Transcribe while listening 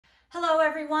Hello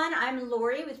everyone, I'm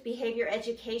Lori with Behavior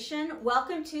Education.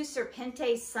 Welcome to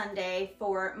Serpentes Sunday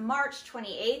for March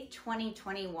 28th,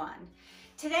 2021.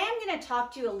 Today I'm going to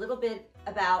talk to you a little bit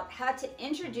about how to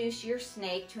introduce your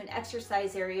snake to an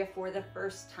exercise area for the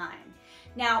first time.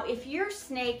 Now, if your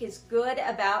snake is good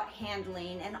about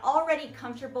handling and already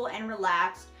comfortable and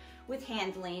relaxed with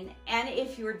handling, and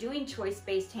if you're doing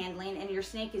choice-based handling and your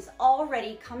snake is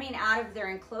already coming out of their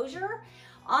enclosure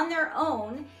on their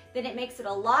own, then it makes it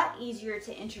a lot easier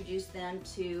to introduce them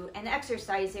to an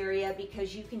exercise area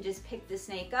because you can just pick the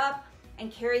snake up and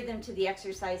carry them to the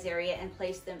exercise area and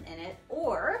place them in it.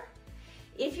 Or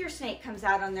if your snake comes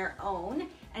out on their own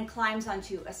and climbs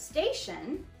onto a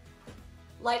station,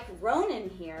 like Ronon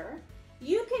here,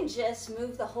 you can just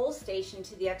move the whole station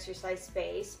to the exercise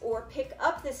space or pick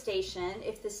up the station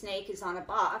if the snake is on a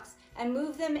box and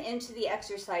move them into the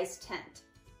exercise tent.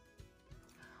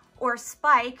 Or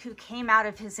Spike, who came out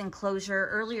of his enclosure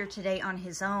earlier today on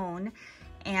his own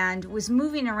and was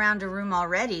moving around a room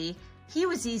already, he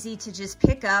was easy to just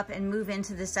pick up and move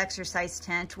into this exercise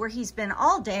tent where he's been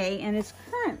all day and is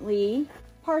currently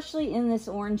partially in this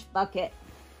orange bucket.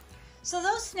 So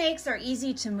those snakes are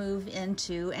easy to move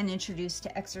into and introduce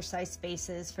to exercise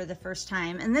spaces for the first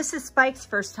time. And this is Spike's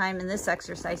first time in this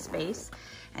exercise space,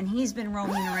 and he's been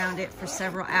roaming around it for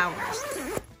several hours.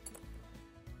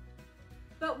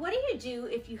 But what do you do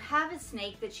if you have a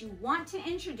snake that you want to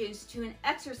introduce to an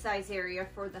exercise area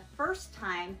for the first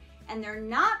time and they're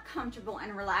not comfortable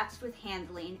and relaxed with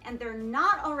handling and they're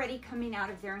not already coming out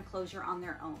of their enclosure on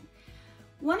their own?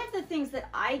 One of the things that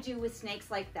I do with snakes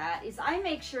like that is I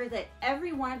make sure that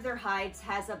every one of their hides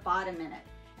has a bottom in it.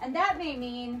 And that may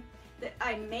mean that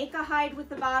I make a hide with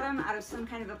the bottom out of some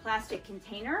kind of a plastic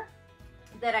container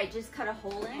that I just cut a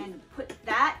hole in and put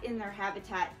that in their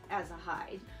habitat as a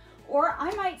hide. Or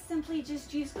I might simply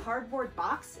just use cardboard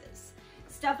boxes,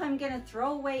 stuff I'm gonna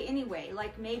throw away anyway,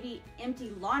 like maybe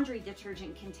empty laundry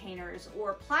detergent containers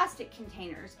or plastic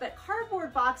containers. But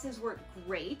cardboard boxes work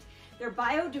great. They're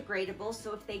biodegradable,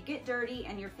 so if they get dirty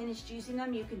and you're finished using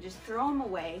them, you can just throw them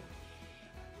away.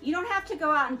 You don't have to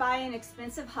go out and buy an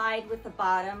expensive hide with the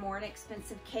bottom or an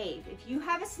expensive cave. If you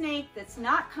have a snake that's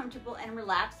not comfortable and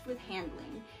relaxed with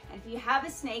handling, and if you have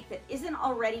a snake that isn't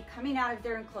already coming out of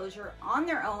their enclosure on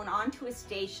their own onto a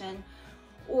station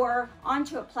or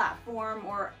onto a platform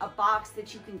or a box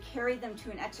that you can carry them to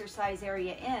an exercise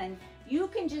area in, you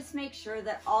can just make sure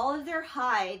that all of their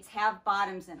hides have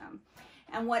bottoms in them.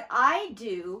 And what I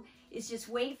do is just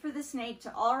wait for the snake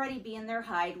to already be in their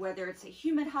hide, whether it's a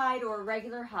humid hide or a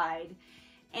regular hide.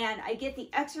 And I get the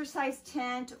exercise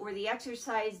tent or the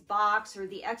exercise box or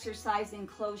the exercise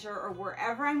enclosure or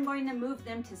wherever I'm going to move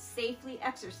them to safely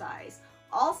exercise,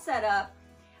 all set up.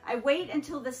 I wait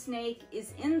until the snake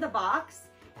is in the box,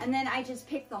 and then I just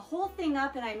pick the whole thing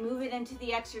up and I move it into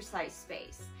the exercise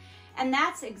space. And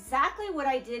that's exactly what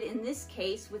I did in this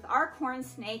case with our corn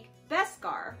snake,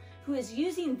 Beskar, who is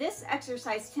using this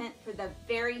exercise tent for the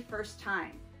very first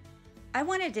time. I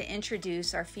wanted to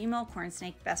introduce our female corn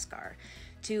snake, Beskar,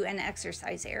 to an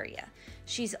exercise area.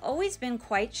 She's always been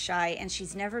quite shy and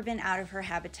she's never been out of her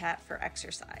habitat for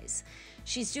exercise.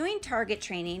 She's doing target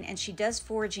training and she does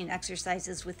foraging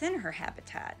exercises within her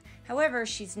habitat. However,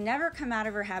 she's never come out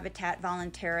of her habitat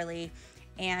voluntarily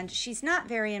and she's not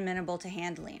very amenable to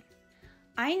handling.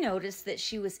 I noticed that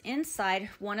she was inside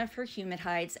one of her humid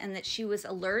hides and that she was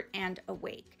alert and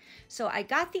awake. So I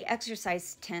got the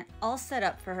exercise tent all set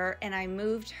up for her and I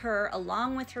moved her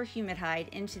along with her humid hide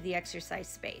into the exercise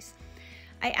space.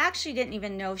 I actually didn't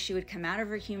even know if she would come out of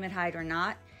her humid hide or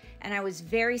not, and I was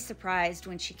very surprised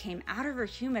when she came out of her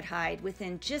humid hide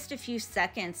within just a few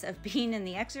seconds of being in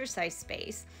the exercise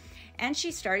space, and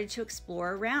she started to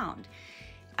explore around.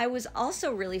 I was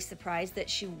also really surprised that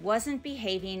she wasn't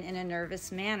behaving in a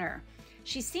nervous manner.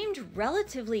 She seemed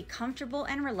relatively comfortable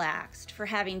and relaxed for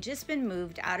having just been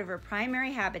moved out of her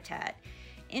primary habitat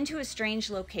into a strange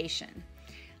location.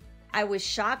 I was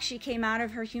shocked she came out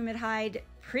of her humid hide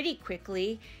pretty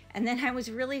quickly, and then I was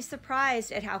really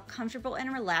surprised at how comfortable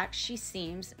and relaxed she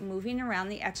seems moving around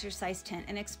the exercise tent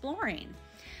and exploring.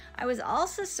 I was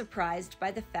also surprised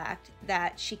by the fact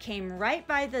that she came right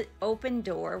by the open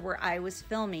door where I was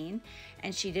filming,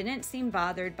 and she didn't seem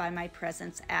bothered by my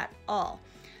presence at all.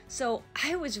 So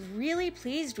I was really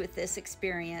pleased with this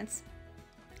experience.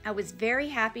 I was very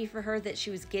happy for her that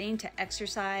she was getting to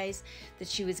exercise, that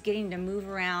she was getting to move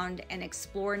around and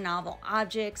explore novel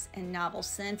objects and novel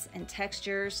scents and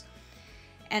textures.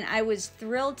 And I was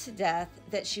thrilled to death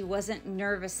that she wasn't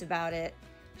nervous about it.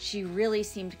 She really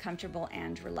seemed comfortable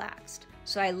and relaxed.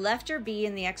 So I left her be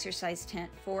in the exercise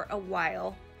tent for a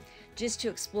while just to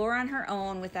explore on her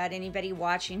own without anybody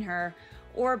watching her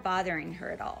or bothering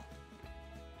her at all.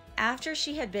 After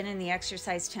she had been in the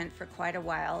exercise tent for quite a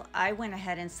while, I went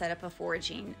ahead and set up a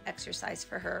foraging exercise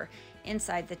for her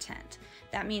inside the tent.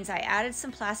 That means I added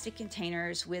some plastic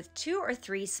containers with 2 or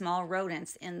 3 small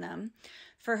rodents in them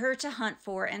for her to hunt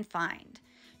for and find.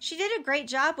 She did a great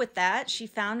job with that. She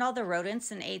found all the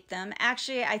rodents and ate them.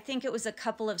 Actually, I think it was a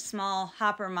couple of small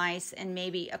hopper mice and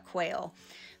maybe a quail,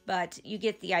 but you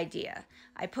get the idea.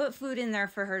 I put food in there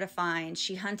for her to find.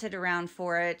 She hunted around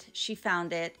for it, she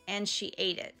found it, and she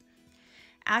ate it.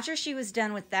 After she was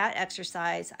done with that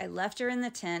exercise, I left her in the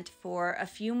tent for a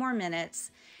few more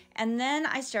minutes, and then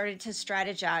I started to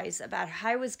strategize about how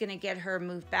I was going to get her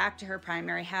moved back to her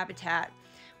primary habitat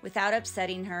without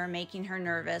upsetting her, making her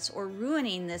nervous, or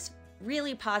ruining this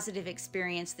really positive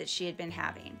experience that she had been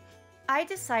having. I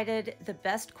decided the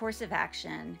best course of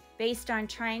action, based on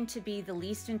trying to be the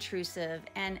least intrusive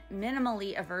and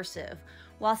minimally aversive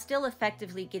while still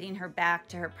effectively getting her back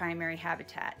to her primary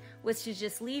habitat, was to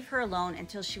just leave her alone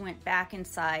until she went back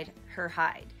inside her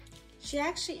hide. She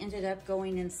actually ended up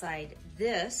going inside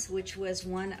this, which was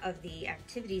one of the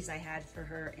activities I had for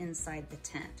her inside the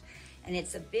tent. And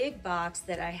it's a big box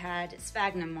that I had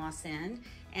sphagnum moss in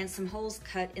and some holes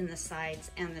cut in the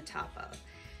sides and the top of.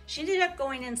 She ended up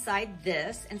going inside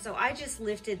this, and so I just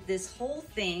lifted this whole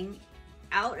thing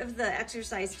out of the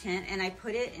exercise tent and I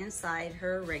put it inside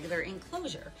her regular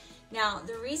enclosure. Now,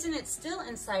 the reason it's still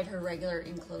inside her regular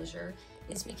enclosure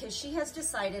is because she has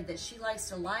decided that she likes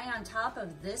to lie on top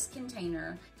of this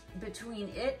container between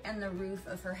it and the roof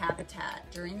of her habitat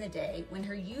during the day when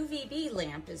her UVB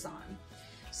lamp is on.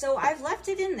 So I've left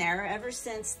it in there ever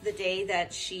since the day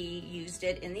that she used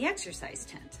it in the exercise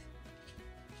tent.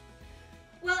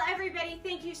 Well, everybody,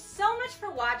 thank you so much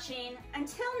for watching.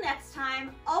 Until next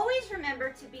time, always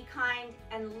remember to be kind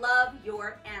and love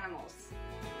your animals.